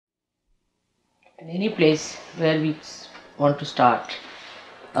in any place where we want to start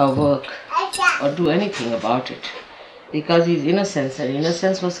our work or do anything about it, because His innocence, and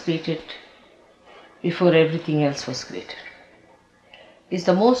innocence was created before everything else was created. Is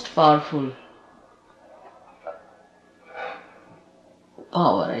the most powerful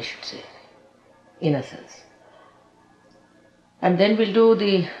power, I should say, innocence. And then we'll do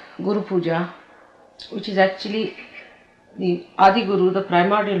the Guru Puja, which is actually the Adi Guru, the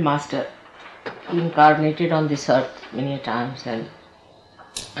primordial master, who incarnated on this earth many times. And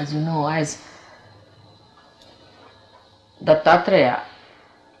as you know, as Dattatreya,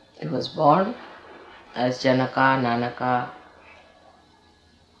 he was born as Janaka, Nanaka,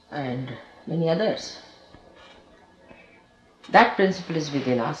 and many others. That principle is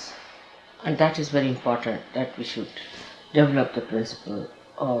within us, and that is very important, that we should develop the principle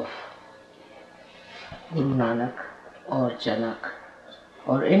of Guru Nanak or Janak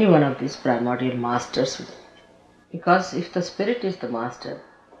or any one of these primordial masters. Because if the spirit is the master,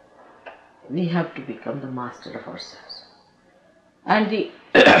 we have to become the master of ourselves. And the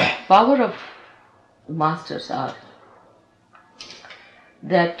power of the masters are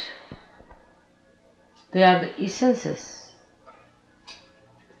that they are the essences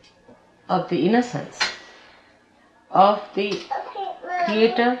of the innocence of the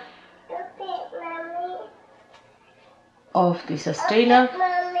creator, of the sustainer,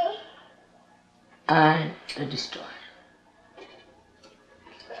 and the destroyer.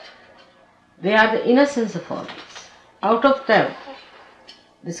 They are the innocence of all these. Out of them,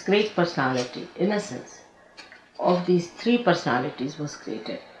 this great personality, innocence of these three personalities was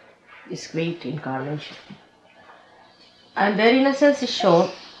created, this great incarnation. And their innocence is shown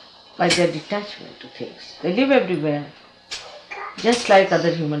by their detachment to things. They live everywhere, just like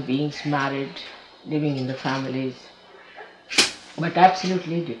other human beings, married, living in the families, but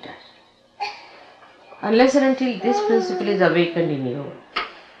absolutely detached. Unless and until this principle is awakened in you,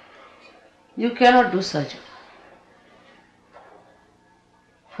 you cannot do Sahaja.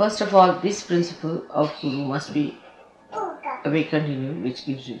 First of all, this principle of Guru must be awakened in you, which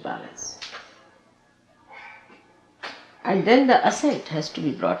gives you balance. And then the ascent has to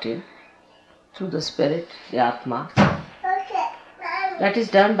be brought in through the spirit, the Atma. That is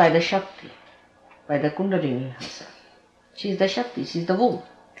done by the Shakti, by the Kundalini herself. She is the Shakti, she is the womb.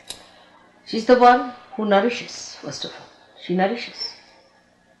 She is the one who nourishes, first of all. She nourishes.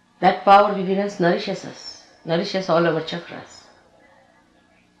 That power within us nourishes all our chakras,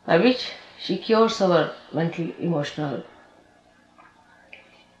 by which she cures our mental, emotional,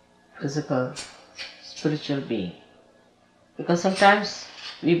 physical, spiritual being. Because sometimes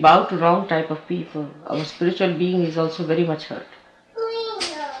we bow to wrong type of people, our spiritual being is also very much hurt.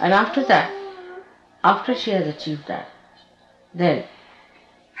 And after that, after she has achieved that, then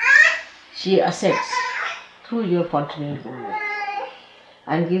she ascends through your continuing movement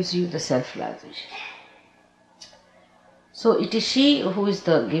and gives you the self-realization. So it is she who is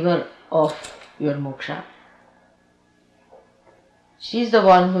the giver of your moksha. She is the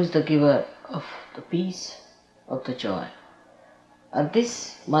one who is the giver of the peace, of the joy. And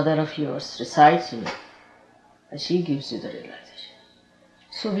this mother of yours resides in you, and she gives you the realization.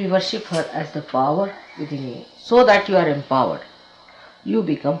 So we worship her as the power within you, so that you are empowered. You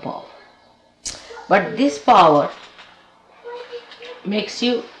become powerful. But this power makes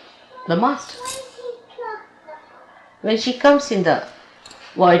you the master. When she comes in the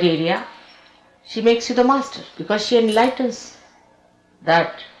void area, she makes you the master, because she enlightens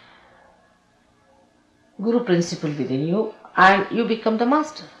that Guru principle within you, and you become the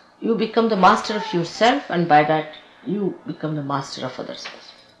master. You become the master of yourself, and by that you become the master of others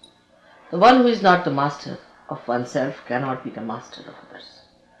also. The one who is not the master of oneself cannot be the master of others.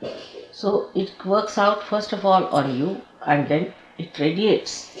 So it works out first of all on you, and then it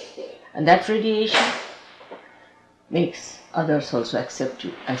radiates. And that radiation makes others also accept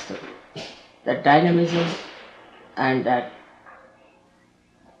you as the Guru. That dynamism and that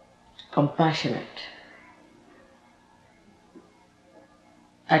compassionate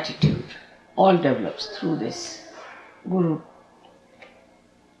attitude all develops through this Guru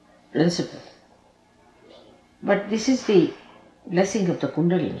principle. But this is the blessing of the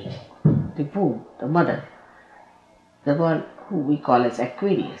Kundalini, the womb, the mother, the one who we call as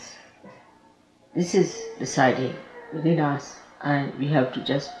Aquarius. This is residing within us, and we have to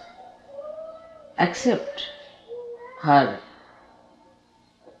just accept her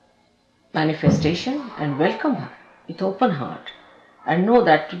manifestation and welcome her with open heart, and know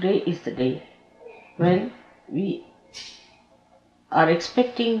that today is the day when we are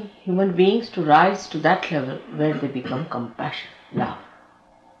expecting human beings to rise to that level where they become compassion, love,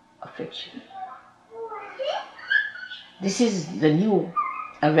 affection. This is the new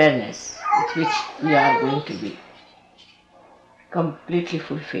awareness with which we are going to be completely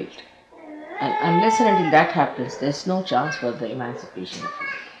fulfilled. And unless and until that happens, there is no chance for the emancipation of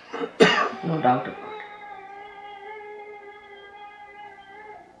youth. No doubt about it.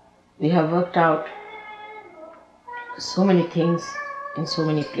 We have worked out so many things in so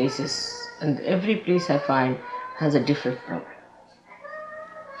many places, and every place I find has a different problem.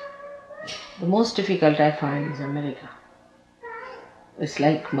 The most difficult I find is America. It's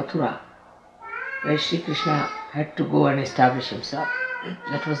like Mathura, where Shri Krishna had to go and establish himself.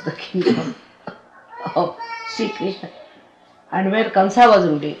 That was the kingdom of Shri Krishna, and where Kansa was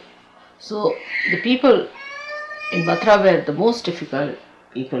ruling. So the people in Mathura were the most difficult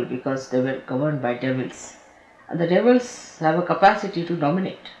people because they were governed by devils. And the devils have a capacity to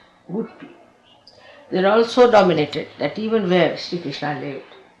dominate good people. They are also dominated that even where Shri Krishna lived,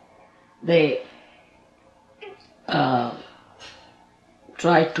 they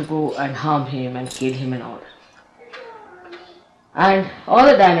tried to go and harm him and kill him and all. And all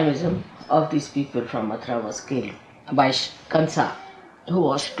the dynamism of these people from Mathura was killed by Kansa, who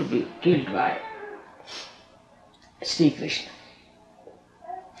was to be killed by Shri Krishna.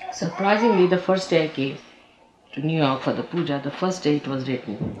 Surprisingly, the first day I came to New York for the puja, the first day it was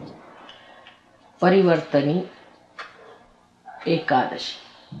written Parivartani Ekadashi.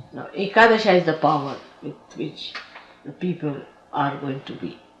 Now, Ekadashi is the power with which the people are going to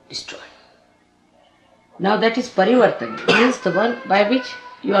be destroyed. Now, that is Parivartani, means the one by which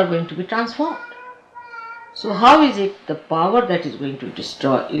you are going to be transformed. So, how is it the power that is going to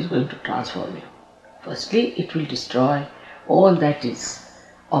destroy is going to transform you? Firstly, it will destroy all that is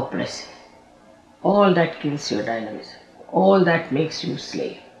oppressive, all that kills your dynamism, all that makes you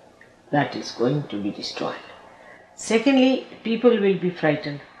slave. That is going to be destroyed. Secondly, people will be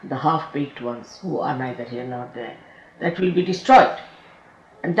frightened, the half-baked ones who are neither here nor there. That will be destroyed,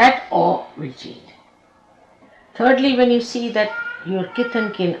 and that awe will change. Thirdly, when you see that your kith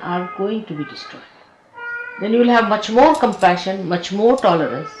and kin are going to be destroyed, then you will have much more compassion, much more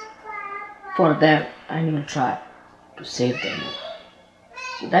tolerance for them, and you will try to save them.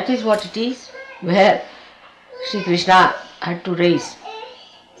 So that is what it is, where Sri Krishna had to raise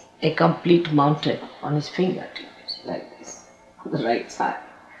a complete mountain on his fingertips, like this, on the right side.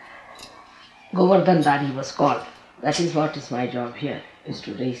 Govardhan Dari was called. That is what is my job here, is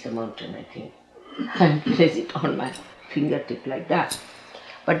to raise the mountain, I think, and place it on my fingertip like that.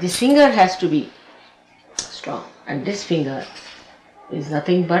 But this finger has to be strong, and this finger is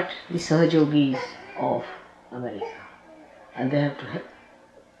nothing but the Sahajogis of America, and they have to help.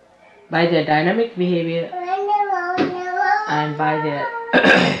 By their dynamic behavior and by their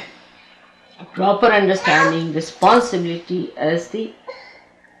proper understanding, responsibility as the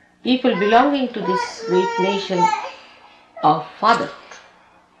people belonging to this great nation of fatherhood.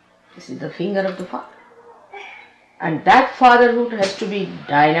 This is the finger of the father. And that fatherhood has to be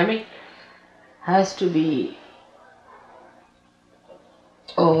dynamic, has to be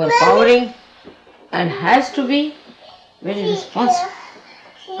overpowering, and has to be very responsible.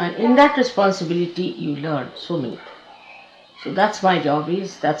 And in that responsibility, you learn so many things. So that's my job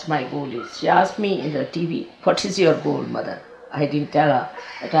is, that's my goal is. She asked me in the TV, what is your goal, mother? I didn't tell her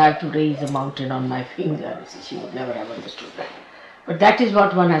that I have to raise a mountain on my finger. She would never have understood that. But that is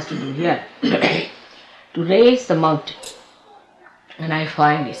what one has to do here, to raise the mountain. And I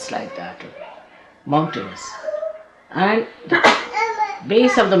find it's like that, mountainous. And the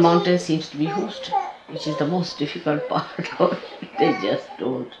base of the mountain seems to be Houston, which is the most difficult part of it. They just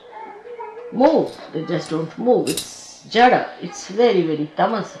don't move. They just don't move. It's jada. It's very, very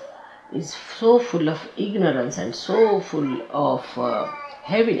tamas. It's so full of ignorance and so full of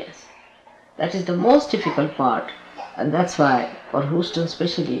heaviness. That is the most difficult part. And that's why, for Houston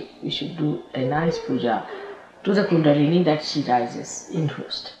especially, we should do a nice puja to the Kundalini that she rises in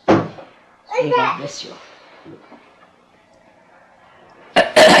Houston. So may God bless you.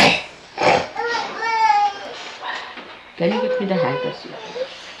 Can you get me the handkerchief?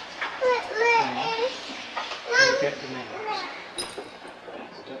 Get the nails.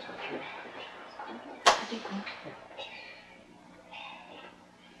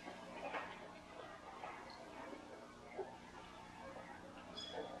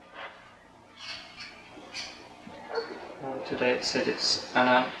 Today it said it's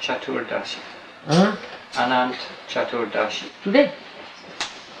Ananta Chaturdashi. Huh? Ananta Chaturdashi. Today?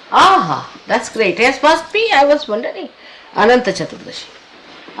 Ah, that's great. Yes, must be. I was wondering. Ananta Chaturdashi.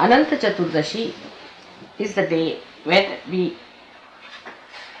 Ananta Chaturdashi is the day when we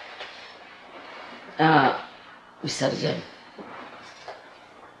Visarjan,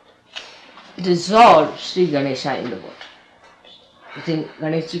 dissolve Shri Ganesha in the water. उस दिन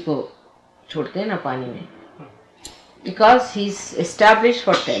गणेश जी को छोड़ते हैं ना पानी में, because he is established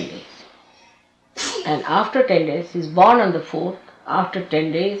for 10 days. And after 10 days, he is born on the 4th. After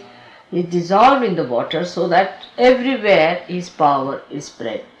 10 days, he is dissolved in the water so that everywhere his power is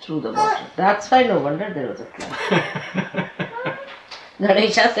spread through the water. That's why no wonder there was a flood.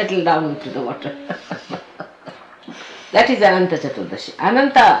 Ganesha settled down into the water. That is Ananta Chaturdashi.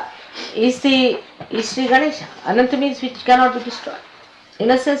 Ananta is Shri Ganesha. Ananta means which cannot be destroyed.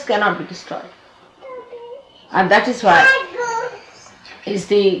 Innocence cannot be destroyed. And that is why is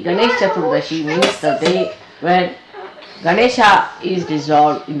the Ganesh Chaturdashi, means the day when Ganesha is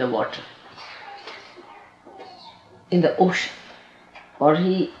dissolved in the water, in the ocean, or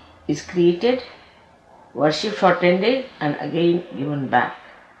he is created, worshipped for 10 days and again given back.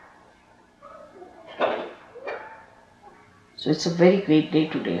 So it's a very great day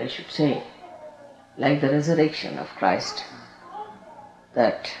today, I should say, like the resurrection of Christ,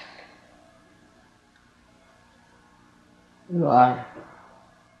 that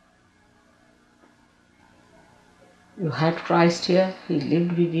you had Christ here, he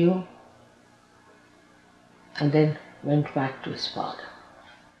lived with you and then went back to his Father.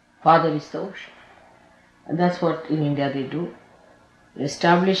 Father is the ocean. And that's what in India they do. They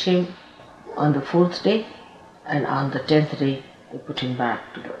establish him on the 4th day and on the 10th day they put him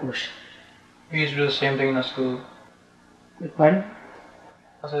back to the ocean. We used to do the same thing in our school. Pardon?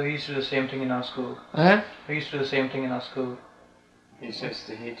 Also, we used to do the same thing in our school. Huh? We used to do the same thing in our school. He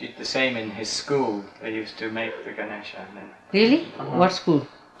did the same in his school. They used to make the Ganesha and then. Really? What school?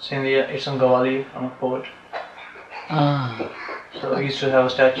 So in the it's in Gawali on a fort. Ah. So we used to have a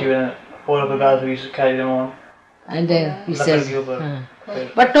statue and 4 of the guys we used to carry them on. And then he Lakad says, ke upar.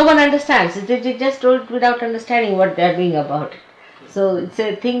 but no one understands. They just do it without understanding what they are doing about it. So it's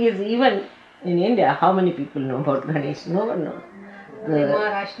a thing is, even in India, how many people know about Ganesh? No one knows.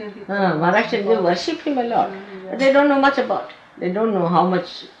 Maharashtrian, they worship him a lot, but they don't know much about it. They don't know how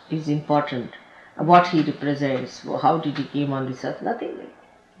much is important, what he represents, how did he came on this earth, nothing.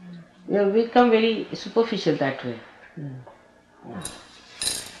 We have become very superficial that way.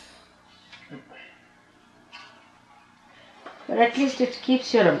 But at least it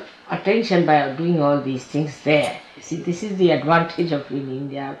keeps your attention by doing all these things there. You see, this is the advantage of in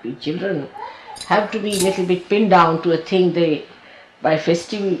India. We children have to be a little bit pinned down to a thing. They, by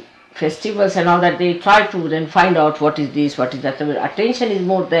festivals and all that, they try to then find out what is this, what is that. The attention is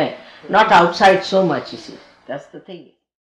more there, not outside so much, you see. That's the thing.